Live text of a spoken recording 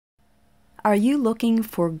Are you looking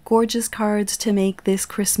for gorgeous cards to make this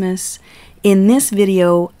Christmas? In this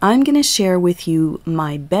video, I'm going to share with you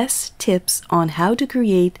my best tips on how to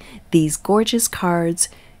create these gorgeous cards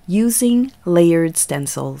using layered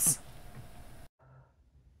stencils.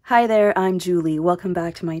 Hi there, I'm Julie. Welcome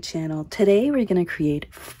back to my channel. Today we're going to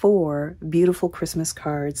create 4 beautiful Christmas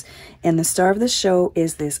cards, and the star of the show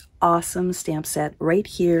is this awesome stamp set right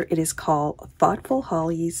here. It is called Thoughtful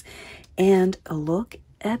Hollies, and look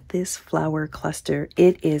at this flower cluster.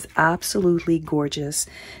 It is absolutely gorgeous.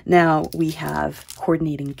 Now we have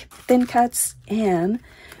coordinating thin cuts, and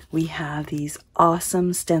we have these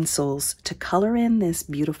awesome stencils to color in this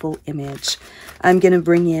beautiful image. I'm going to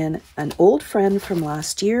bring in an old friend from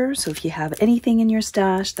last year, so if you have anything in your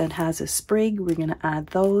stash that has a sprig, we're going to add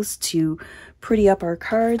those to pretty up our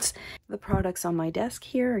cards. The products on my desk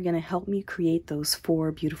here are going to help me create those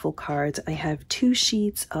 4 beautiful cards. I have 2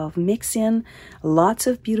 sheets of mix-in, lots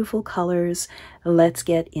of beautiful colors. Let's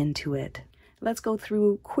get into it. Let's go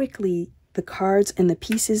through quickly the cards and the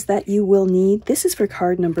pieces that you will need. This is for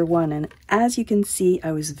card number 1, and as you can see,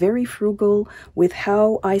 I was very frugal with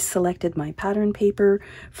how I selected my pattern paper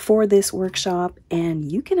for this workshop, and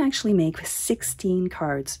you can actually make 16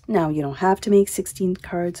 cards. Now, you don't have to make 16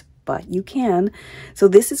 cards, but you can. So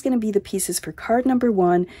this is going to be the pieces for card number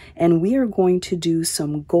 1, and we are going to do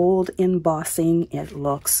some gold embossing. It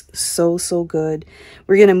looks so good.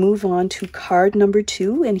 We're going to move on to card number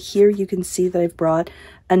 2, and here you can see that I've brought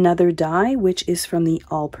another die, which is from the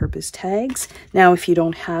all-purpose tags. Now, if you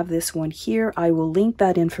don't have this one here, I will link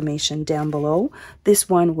that information down below. This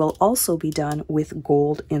one will also be done with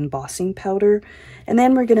gold embossing powder. And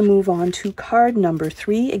then we're going to move on to card number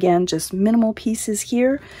 3. Again, just minimal pieces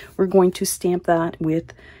here. We're going to stamp that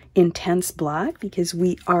with intense black because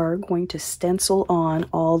we are going to stencil on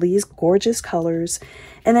all these gorgeous colors.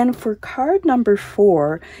 And then for card number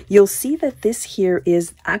 4, you'll see that this here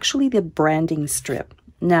is actually the branding strip.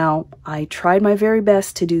 Now, I tried my very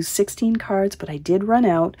best to do 16 cards, but I did run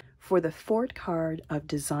out. For the 4th card of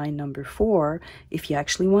design number 4, if you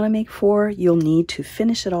actually want to make 4, you'll need to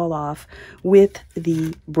finish it all off with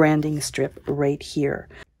the branding strip right here.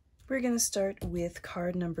 We're going to start with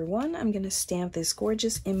card number 1. I'm going to stamp this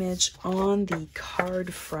gorgeous image on the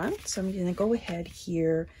card front. So I'm going to go ahead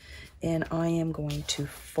here and I am going to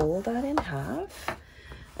fold that in half.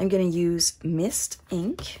 I'm going to use mist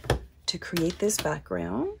ink to create this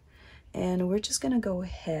background, and we're just going to go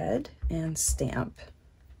ahead and stamp.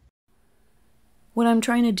 What I'm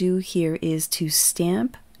trying to do here is to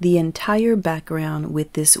stamp the entire background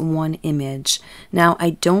with this one image. Now, I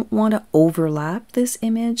don't want to overlap this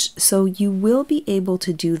image, so you will be able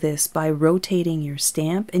to do this by rotating your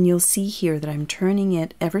stamp, and you'll see here that I'm turning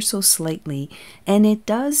it ever so slightly, and it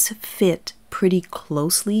does fit pretty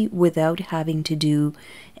closely without having to do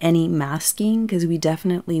any masking, because we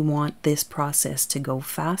definitely want this process to go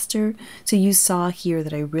faster. So you saw here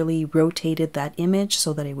that I really rotated that image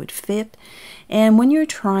so that it would fit. And when you're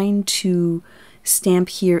trying to stamp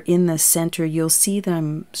here in the center, you'll see that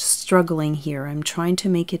I'm struggling here. I'm trying to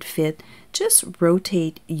make it fit. Just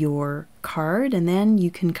rotate your card and then you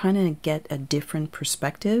can kind of get a different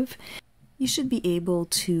perspective. You should be able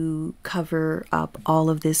to cover up all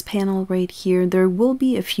of this panel right here. There will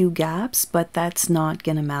be a few gaps, but that's not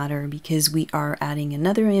going to matter because we are adding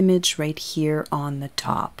another image right here on the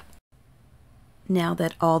top. Now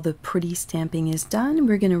that all the pretty stamping is done,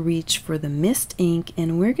 we're going to reach for the mist ink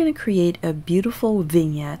and we're going to create a beautiful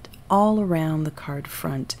vignette all around the card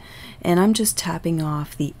front. And I'm just tapping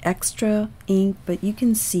off the extra ink, but you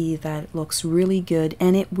can see that it looks really good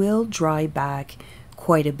and it will dry back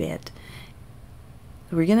quite a bit.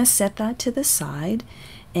 We're going to set that to the side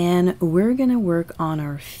and we're going to work on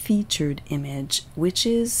our featured image, which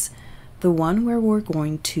is the one where we're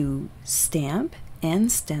going to stamp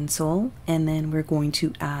and stencil, and then we're going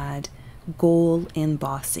to add gold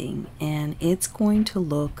embossing, and it's going to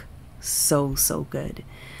look so good.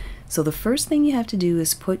 So the first thing you have to do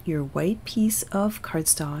is put your white piece of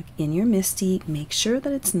cardstock in your MISTI. Make sure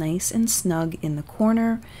that it's nice and snug in the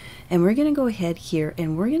corner. And we're going to go ahead here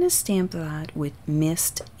and we're going to stamp that with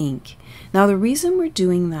mist ink. Now the reason we're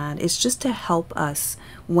doing that is just to help us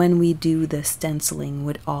when we do the stenciling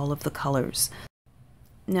with all of the colors.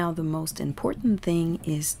 Now the most important thing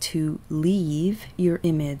is to leave your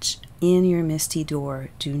image in your MISTI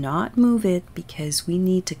door. Do not move it because we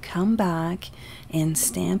need to come back and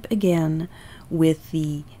stamp again with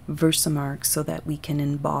the Versamark so that we can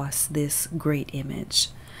emboss this great image.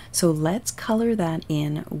 So let's color that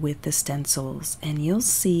in with the stencils and you'll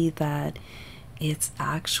see that it's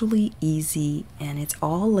actually easy and it's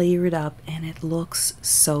all layered up and it looks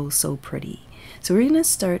so pretty. So we're going to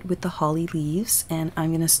start with the holly leaves, and I'm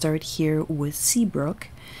going to start here with Seabrook,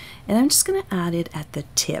 and I'm just going to add it at the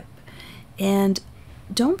tip. And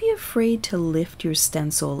don't be afraid to lift your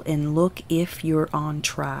stencil and look if you're on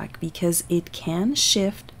track, because it can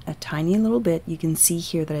shift a tiny little bit. You can see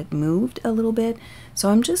here that it moved a little bit, so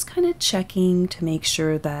I'm just kind of checking to make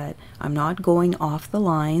sure that I'm not going off the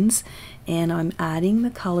lines, and I'm adding the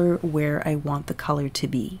color where I want the color to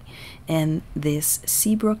be. And this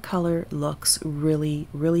Seabrook color looks really,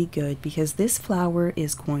 really good because this flower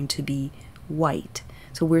is going to be white.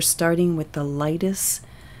 So we're starting with the lightest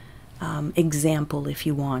example, if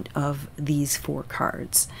you want, of these 4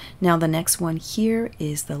 cards. Now the next one here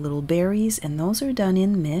is the little berries, and those are done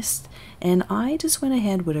in mist, and I just went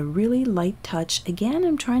ahead with a really light touch. Again,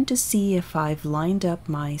 I'm trying to see if I've lined up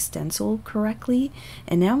my stencil correctly,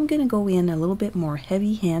 and now I'm going to go in a little bit more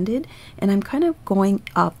heavy-handed, and I'm kind of going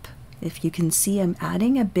up. If you can see, I'm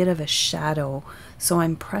adding a bit of a shadow, so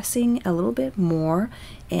I'm pressing a little bit more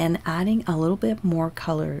and adding a little bit more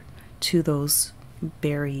color to those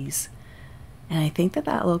berries, and I think that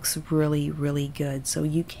that looks really, really good. So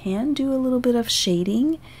you can do a little bit of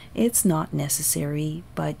shading. It's not necessary,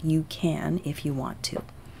 but you can if you want to.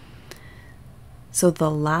 So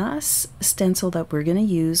the last stencil that we're going to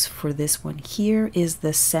use for this one here is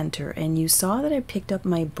the center, and you saw that I picked up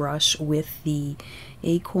my brush with the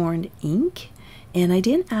acorn ink, and I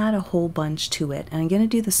didn't add a whole bunch to it. And I'm going to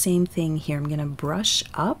do the same thing here. I'm going to brush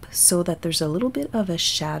up so that there's a little bit of a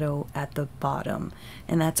shadow at the bottom,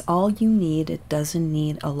 and that's all you need. It doesn't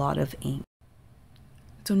need a lot of ink.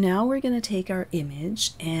 So now we're going to take our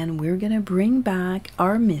image and we're going to bring back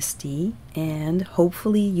our Misty, and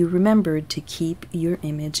hopefully you remembered to keep your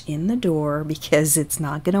image in the door because it's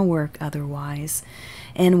not going to work otherwise.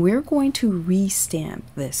 And we're going to re-stamp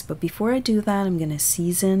this, but before I do that, I'm going to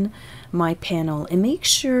season my panel, and make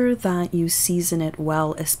sure that you season it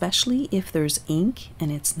well, especially if there's ink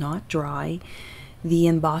and it's not dry. The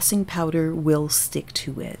embossing powder will stick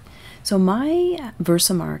to it. So my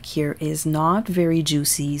Versamark here is not very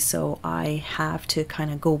juicy, so I have to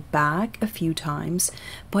kind of go back a few times,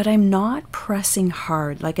 but I'm not pressing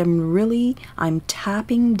hard. Like I'm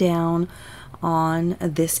tapping down on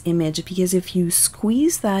this image, because if you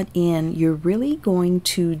squeeze that in, you're really going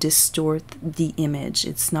to distort the image.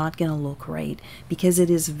 It's not going to look right because it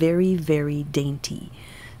is very, very dainty.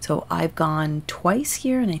 So I've gone twice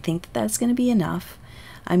here, and I think that that's going to be enough.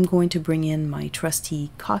 I'm going to bring in my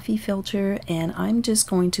trusty coffee filter, and I'm just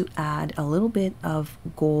going to add a little bit of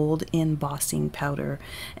gold embossing powder,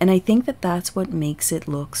 and I think that that's what makes it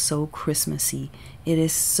look so Christmassy. It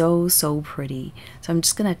is so, so pretty. So I'm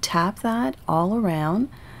just going to tap that all around,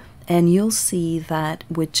 and you'll see that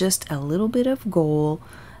with just a little bit of gold,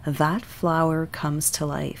 that flower comes to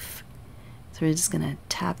life. So we're just going to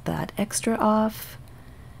tap that extra off,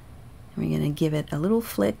 and we're going to give it a little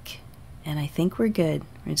flick, and I think we're good.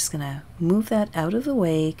 We're just going to move that out of the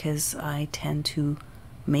way because I tend to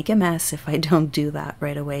make a mess if I don't do that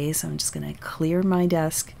right away. So I'm just going to clear my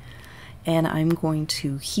desk, and I'm going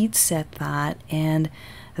to heat set that. And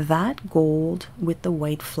that gold with the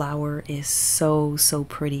white flower is so, so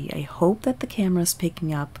pretty. I hope that the camera's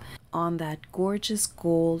picking up on that gorgeous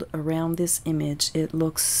gold around this image. It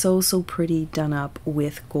looks so, so pretty done up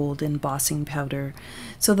with gold embossing powder.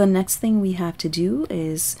 So the next thing we have to do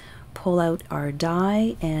is pull out our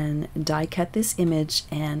die and die cut this image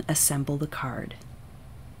and assemble the card.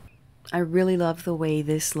 I really love the way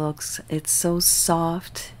this looks. It's so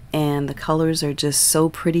soft and the colors are just so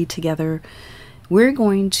pretty together. We're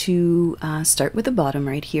going to start with the bottom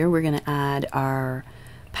right here. We're going to add our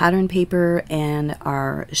pattern paper and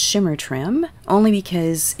our shimmer trim, only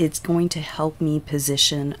because it's going to help me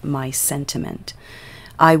position my sentiment.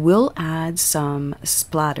 I will add some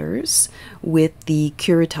splatters with the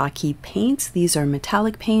Kuretake paints. These are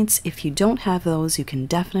metallic paints. If you don't have those, you can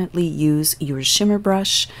definitely use your shimmer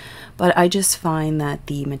brush, but I just find that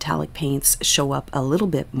the metallic paints show up a little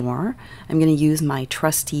bit more. I'm going to use my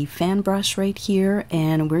trusty fan brush right here,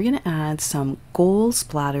 and we're going to add some gold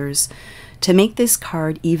splatters to make this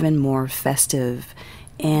card even more festive.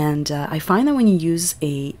 And I find that when you use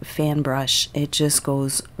a fan brush, it just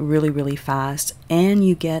goes really, really fast, and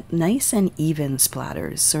you get nice and even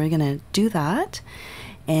splatters. So we're going to do that,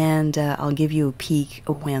 and I'll give you a peek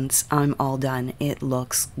once I'm all done. It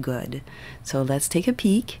looks good. So let's take a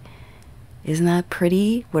peek. Isn't that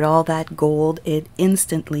pretty? With all that gold, it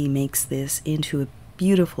instantly makes this into a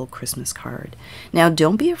beautiful Christmas card. Now,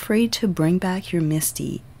 don't be afraid to bring back your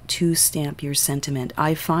Misty to stamp your sentiment.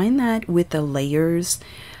 I find that with the layers,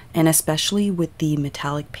 and especially with the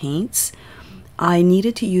metallic paints, I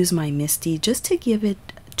needed to use my Misty just to give it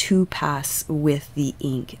two pass with the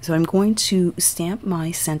ink. So I'm going to stamp my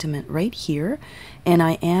sentiment right here, and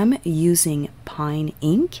I am using pine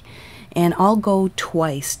ink, and I'll go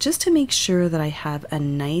twice just to make sure that I have a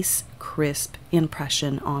nice crisp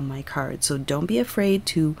impression on my card. So don't be afraid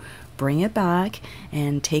to bring it back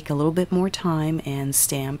and take a little bit more time and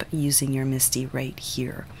stamp using your MISTI right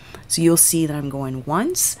here. So you'll see that I'm going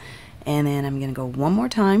once, and then I'm going to go one more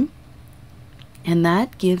time, and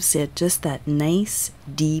that gives it just that nice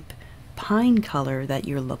deep pine color that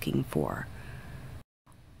you're looking for.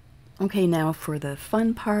 Okay, now for the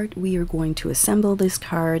fun part, we are going to assemble this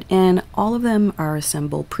card, and all of them are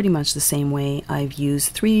assembled pretty much the same way. I've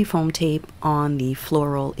used 3D foam tape on the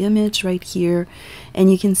floral image right here,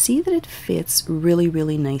 and you can see that it fits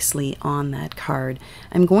really nicely on that card.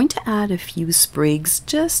 I'm going to add a few sprigs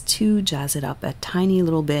just to jazz it up a tiny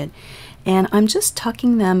little bit, and I'm just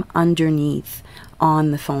tucking them underneath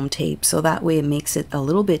on the foam tape, so that way it makes it a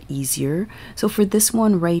little bit easier. So for this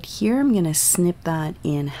one right here, I'm going to snip that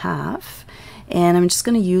in half, and I'm just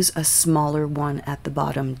going to use a smaller one at the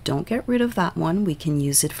bottom. Don't get rid of that one. We can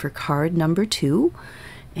use it for card number 2,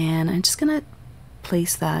 and I'm just going to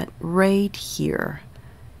place that right here.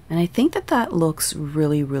 And I think that that looks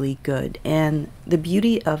really good. And the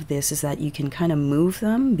beauty of this is that you can kind of move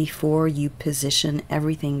them before you position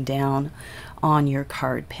everything down on your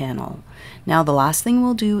card panel. Now the last thing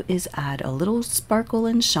we'll do is add a little sparkle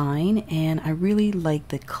and shine, and I really like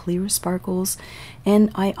the clear sparkles,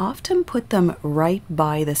 and I often put them right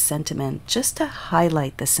by the sentiment just to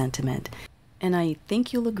highlight the sentiment. And I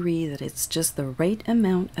think you'll agree that it's just the right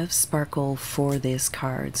amount of sparkle for this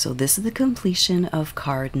card. So this is the completion of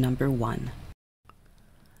card number 1.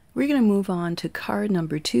 We're going to move on to card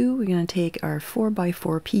number 2. We're going to take our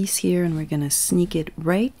 4x4 piece here, and we're going to sneak it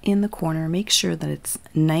right in the corner. Make sure that it's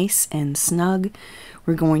nice and snug.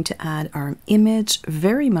 We're going to add our image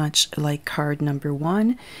very much like card number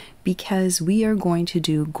 1, because we are going to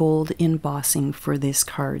do gold embossing for this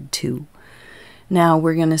card too. Now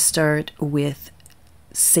we're going to start with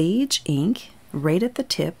sage ink right at the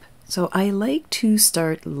tip. So I like to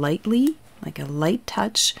start lightly, like a light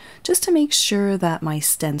touch, just to make sure that my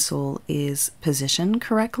stencil is positioned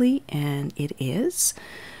correctly, and it is.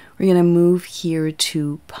 We're going to move here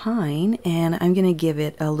to pine, and I'm going to give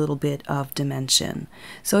it a little bit of dimension.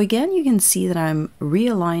 So again, you can see that I'm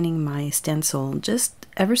realigning my stencil just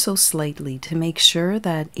ever so slightly to make sure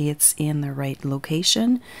that it's in the right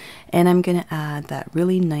location, and I'm going to add that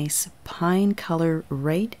really nice pine color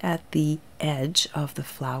right at the edge of the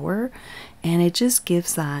flower, and it just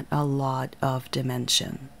gives that a lot of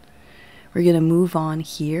dimension. We're going to move on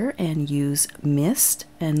here and use mist,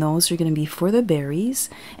 and those are going to be for the berries.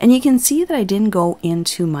 And you can see that I didn't go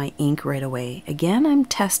into my ink right away. Again, I'm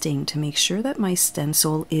testing to make sure that my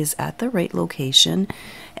stencil is at the right location,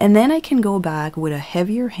 and then I can go back with a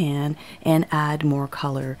heavier hand and add more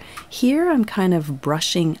color. Here I'm kind of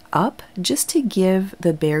brushing up just to give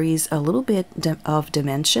the berries a little bit of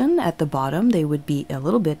dimension at the bottom. They would be a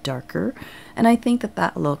little bit darker, and I think that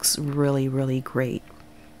that looks really great.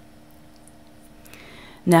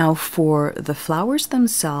 Now for the flowers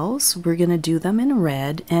themselves, we're going to do them in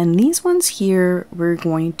red, and these ones here, we're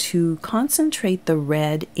going to concentrate the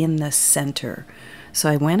red in the center. So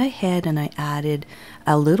I went ahead and I added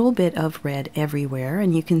a little bit of red everywhere,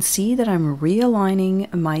 and you can see that I'm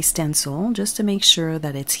realigning my stencil just to make sure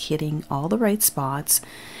that it's hitting all the right spots.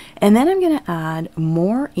 And then I'm going to add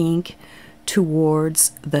more ink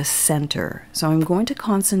towards the center. So I'm going to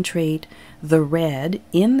concentrate the red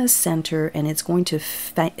in the center, and it's going to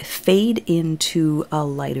fade into a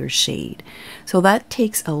lighter shade. So that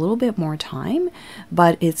takes a little bit more time,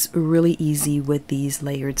 but it's really easy with these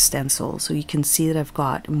layered stencils. So you can see that I've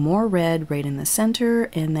got more red right in the center,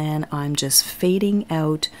 and then I'm just fading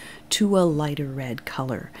out to a lighter red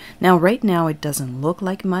color. Now right now it doesn't look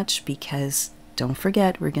like much, because don't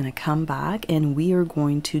forget, we're going to come back and we are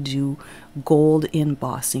going to do gold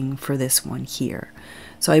embossing for this one here.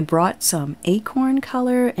 So I brought some acorn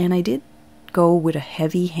color, and I did go with a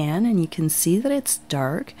heavy hand, and you can see that it's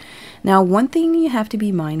dark. Now one thing you have to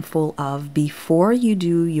be mindful of before you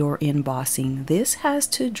do your embossing, this has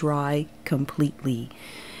to dry completely.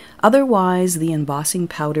 Otherwise, the embossing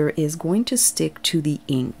powder is going to stick to the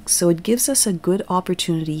ink. So it gives us a good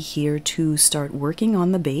opportunity here to start working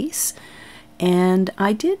on the base. And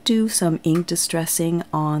I did do some ink distressing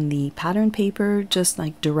on the pattern paper, just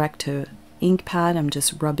like direct to ink pad. I'm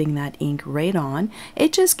just rubbing that ink right on.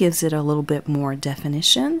 It just gives it a little bit more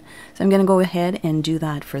definition. So I'm going to go ahead and do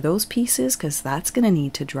that for those pieces, because that's going to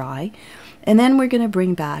need to dry. And then we're going to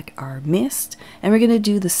bring back our mist, and we're going to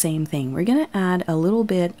do the same thing. We're going to add a little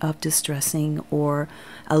bit of distressing or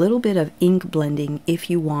a little bit of ink blending if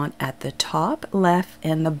you want at the top left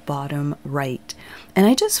and the bottom right. And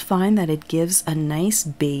I just find that it gives a nice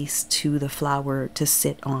base to the flower to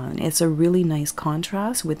sit on. It's a really nice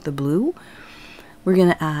contrast with the blue. We're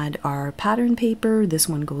going to add our pattern paper. This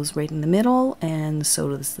one goes right in the middle, and so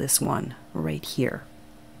does this one right here.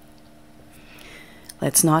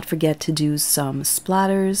 Let's not forget to do some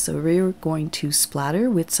splatters. So we're going to splatter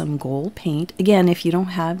with some gold paint. Again, if you don't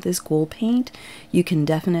have this gold paint, you can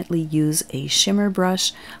definitely use a shimmer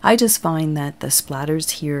brush. I just find that the splatters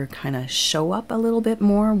here kind of show up a little bit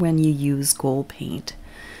more when you use gold paint.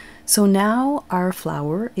 So now our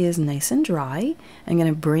flower is nice and dry. I'm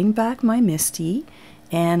going to bring back my Misty,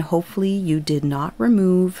 and hopefully you did not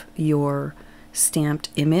remove your stamped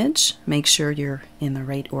image. Make sure you're in the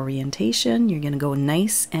right orientation. You're going to go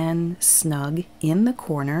nice and snug in the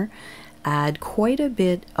corner. Add quite a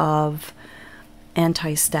bit of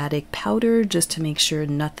anti-static powder just to make sure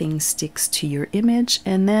nothing sticks to your image,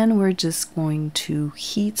 and then we're just going to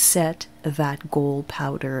heat set that gold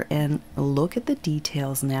powder. And look at the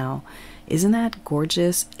details now. Isn't that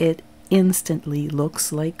gorgeous? It instantly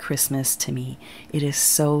looks like Christmas to me. It is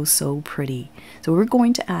so pretty. So we're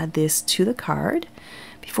going to add this to the card.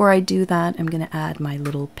 Before I do that, I'm going to add my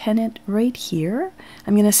little pennant right here.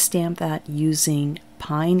 I'm going to stamp that using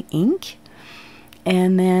pine ink,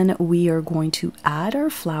 and then we are going to add our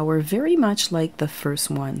flower very much like the first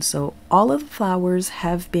one. So all of the flowers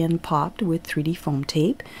have been popped with 3D foam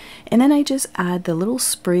tape, and then I just add the little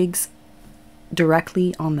sprigs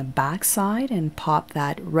directly on the back side and pop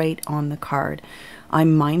that right on the card.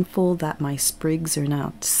 I'm mindful that my sprigs are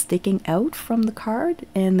not sticking out from the card,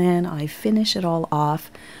 and then I finish it all off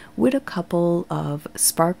with a couple of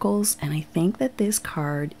sparkles, and I think that this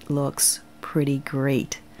card looks pretty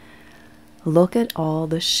great. Look at all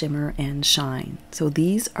the shimmer and shine. So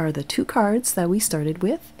these are the two cards that we started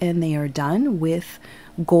with, and they are done with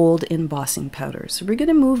gold embossing powder. So we're going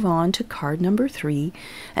to move on to card number 3,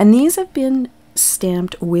 and these have been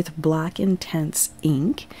stamped with Black Intense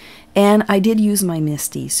ink, and I did use my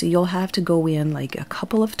Misty, so you'll have to go in like a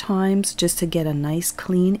couple of times just to get a nice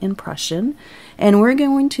clean impression. And we're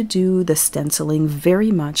going to do the stenciling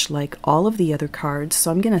very much like all of the other cards, so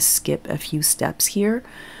I'm going to skip a few steps here.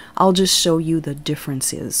 I'll just show you the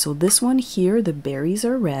differences. So this one here, the berries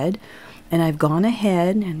are red, and I've gone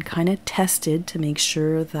ahead and kind of tested to make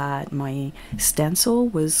sure that my stencil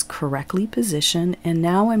was correctly positioned, and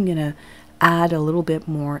now I'm going to add a little bit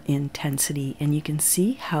more intensity, and you can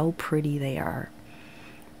see how pretty they are.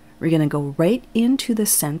 We're going to go right into the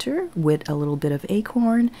center with a little bit of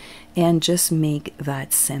acorn and just make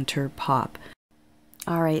that center pop.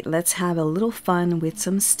 All right, let's have a little fun with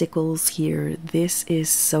some stickles here. This is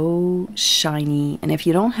so shiny, and if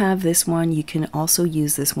you don't have this one, you can also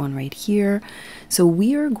use this one right here. So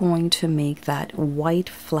we are going to make that white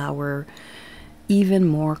flower even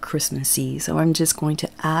more Christmassy. So I'm just going to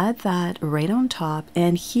add that right on top,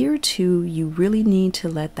 and here too you really need to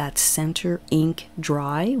let that center ink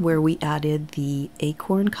dry where we added the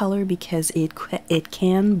acorn color, because it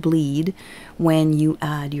can bleed when you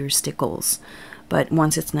add your stickles, but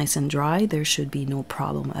once it's nice and dry there should be no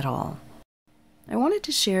problem at all. I wanted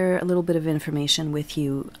to share a little bit of information with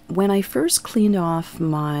you. When I first cleaned off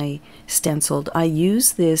my stenciled, I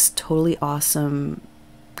used this totally awesome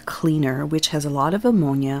cleaner which has a lot of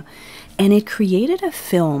ammonia, and it created a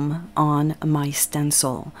film on my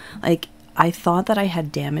stencil. Like, I thought that I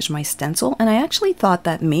had damaged my stencil, and I actually thought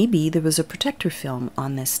that maybe there was a protector film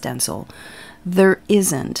on this stencil. There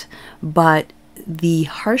isn't, but the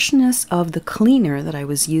harshness of the cleaner that I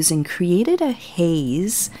was using created a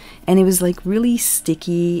haze, and it was like really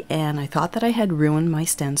sticky, and I thought that I had ruined my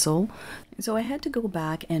stencil. So I had to go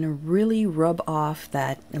back and really rub off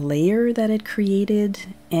that layer that it created,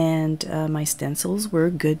 and my stencils were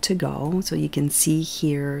good to go. So you can see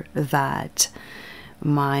here that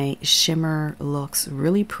my shimmer looks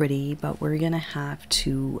really pretty, but we're gonna have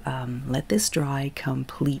to let this dry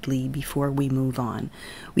completely before we move on.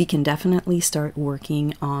 We can definitely start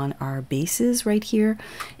working on our bases right here,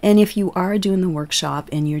 and if you are doing the workshop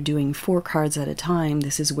and you're doing 4 cards at a time,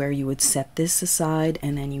 this is where you would set this aside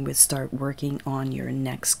and then you would start working on your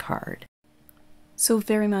next card. So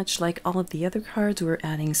very much like all of the other cards, we're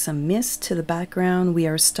adding some mist to the background. We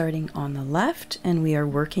are starting on the left and we are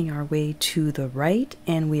working our way to the right,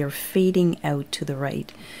 and we are fading out to the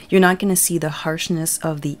right. You're not going to see the harshness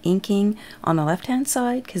of the inking on the left hand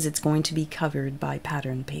side because it's going to be covered by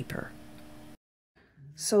pattern paper.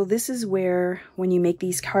 So this is where, when you make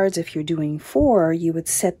these cards, if you're doing 4, you would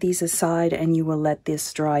set these aside and you will let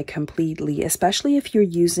this dry completely, especially if you're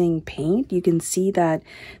using paint. You can see that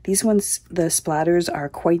these ones, the splatters are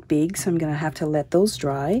quite big, so I'm going to have to let those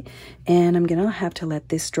dry, and I'm going to have to let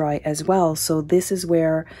this dry as well. So this is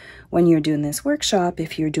where, when you're doing this workshop,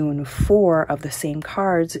 if you're doing 4 of the same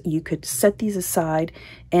cards, you could set these aside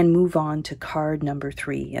and move on to card number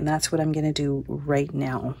 3, and that's what I'm going to do right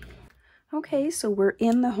now. Okay, so we're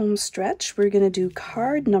in the home stretch. We're going to do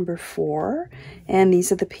card number 4, and these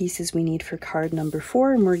are the pieces we need for card number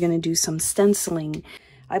 4, and we're going to do some stenciling.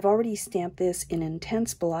 I've already stamped this in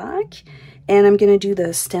intense black, and I'm going to do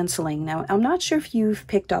the stenciling. Now, I'm not sure if you've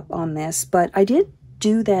picked up on this, but I did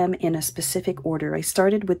do them in a specific order. I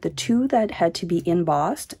started with the 2 that had to be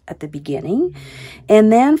embossed at the beginning,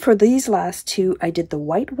 and then for these last 2 I did the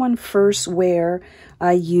white one first, where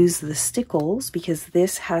I use the stickles because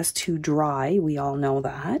this has to dry, we all know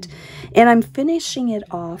that, and I'm finishing it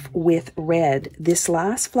off with red. This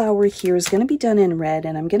last flower here is going to be done in red,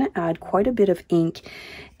 and I'm going to add quite a bit of ink.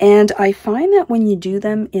 And I find that when you do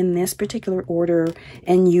them in this particular order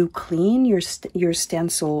and you clean your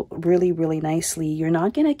stencil really, really nicely, you're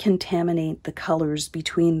not going to contaminate the colors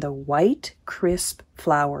between the white, crisp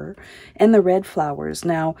flower and the red flowers.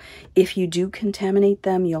 Now, if you do contaminate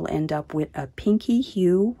them, you'll end up with a pinky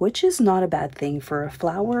hue, which is not a bad thing for a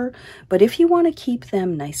flower. But if you want to keep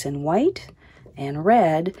them nice and white and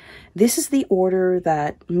red, this is the order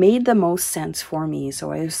that made the most sense for me.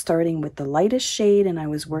 So I was starting with the lightest shade and I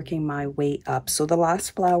was working my way up. So the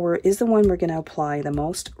last flower is the one we're going to apply the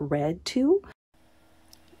most red to.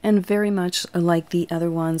 And very much like the other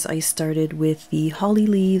ones, I started with the holly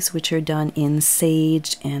leaves, which are done in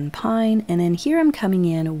sage and pine. And then here I'm coming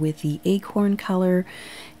in with the acorn color.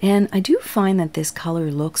 And I do find that this color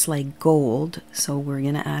looks like gold, so we're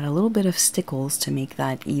going to add a little bit of stickles to make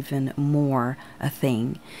that even more a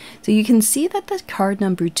thing. So you can see that the card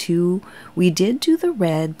number 2, we did do the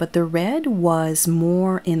red, but the red was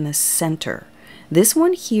more in the center. This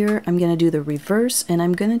one here, I'm going to do the reverse, and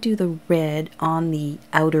I'm going to do the red on the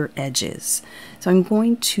outer edges. So I'm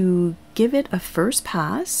going to give it a first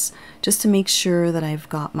pass just to make sure that I've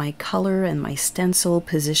got my color and my stencil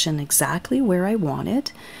positioned exactly where I want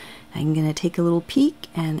it. I'm going to take a little peek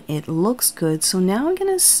and it looks good. So now I'm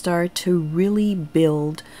going to start to really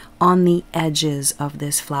build on the edges of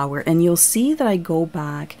this flower, and you'll see that I go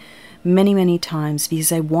back many times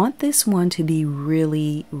because I want this one to be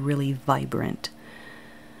really, really vibrant.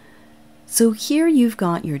 So here you've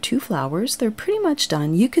got your 2 flowers. They're pretty much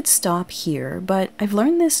done. You could stop here, but I've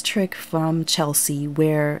learned this trick from Chelsea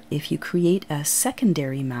where if you create a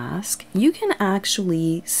secondary mask, you can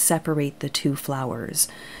actually separate the 2 flowers.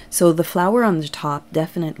 So the flower on the top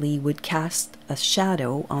definitely would cast a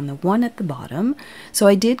shadow on the one at the bottom. So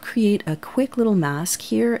I did create a quick little mask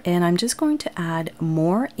here, and I'm just going to add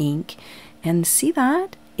more ink, and see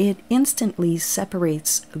that? It instantly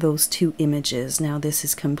separates those 2 images. Now this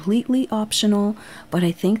is completely optional, but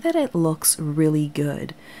I think that it looks really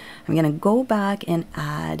good. I'm going to go back and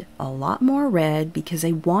add a lot more red because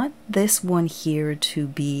I want this one here to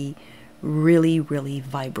be really, really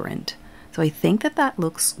vibrant. So I think that that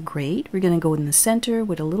looks great. We're going to go in the center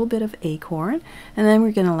with a little bit of acorn, and then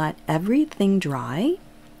we're going to let everything dry.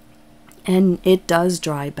 And it does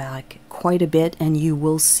dry back quite a bit, and you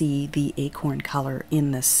will see the acorn color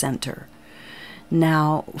in the center.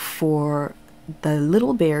 Now for the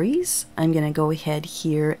little berries, I'm going to go ahead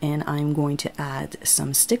here and I'm going to add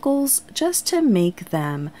some stickles just to make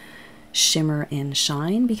them shimmer and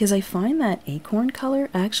shine, because I find that acorn color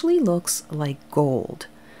actually looks like gold.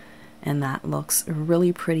 And that looks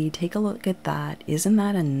really pretty. Take a look at that. Isn't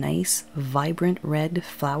that a nice vibrant red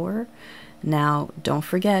flower? Now, don't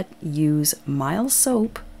forget, use mild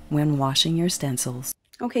soap when washing your stencils.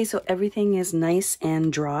 Okay, so everything is nice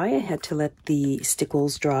and dry. I had to let the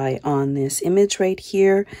stickles dry on this image right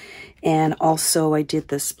here. And also I did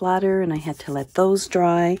the splatter and I had to let those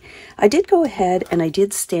dry. I did go ahead and I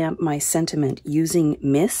did stamp my sentiment using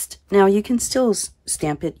mist. Now you can still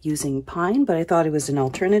stamp it using pine, but I thought it was an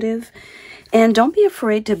alternative. And don't be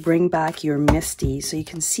afraid to bring back your Misty. So you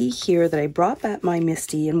can see here that I brought back my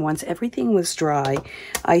Misty, and once everything was dry,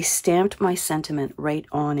 I stamped my sentiment right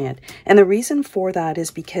on it. And the reason for that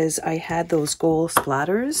is because I had those gold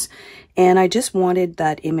splatters, and I just wanted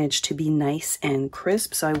that image to be nice and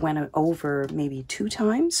crisp. So I went over maybe 2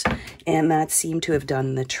 times, and that seemed to have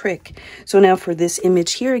done the trick. So now for this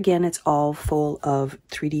image here, again, it's all full of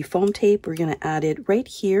 3D foam tape. We're going to add it right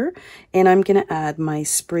here, and I'm going to add my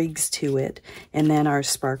sprigs to it, and then our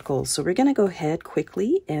sparkles. So we're going to go ahead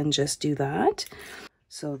quickly and just do that.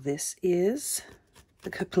 So this is the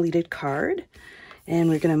completed card. And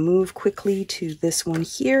we're going to move quickly to this one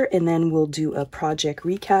here, and then we'll do a project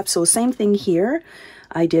recap. So same thing here.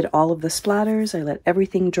 I did all of the splatters. I let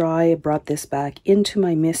everything dry. I brought this back into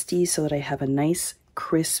my Misty so that I have a nice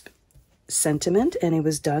crisp sentiment, and it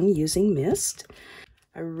was done using mist.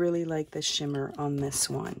 I really like the shimmer on this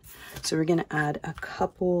one. So we're going to add a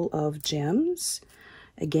couple of gems.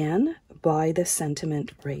 Again, by the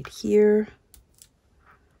sentiment right here.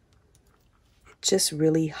 Just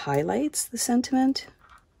really highlights the sentiment.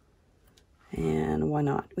 And why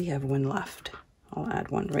not? We have one left. I'll add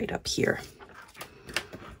one right up here.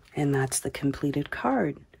 And that's the completed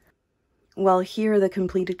card. Well, here are the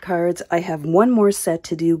completed cards. I have one more set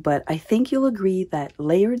to do, but I think you'll agree that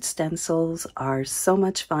layered stencils are so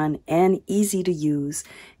much fun and easy to use,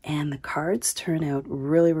 and the cards turn out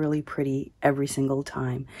really, really pretty every single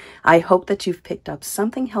time. I hope that you've picked up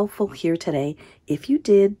something helpful here today. If you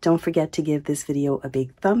did, don't forget to give this video a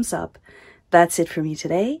big thumbs up. That's it for me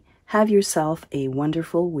today. Have yourself a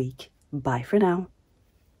wonderful week. Bye for now.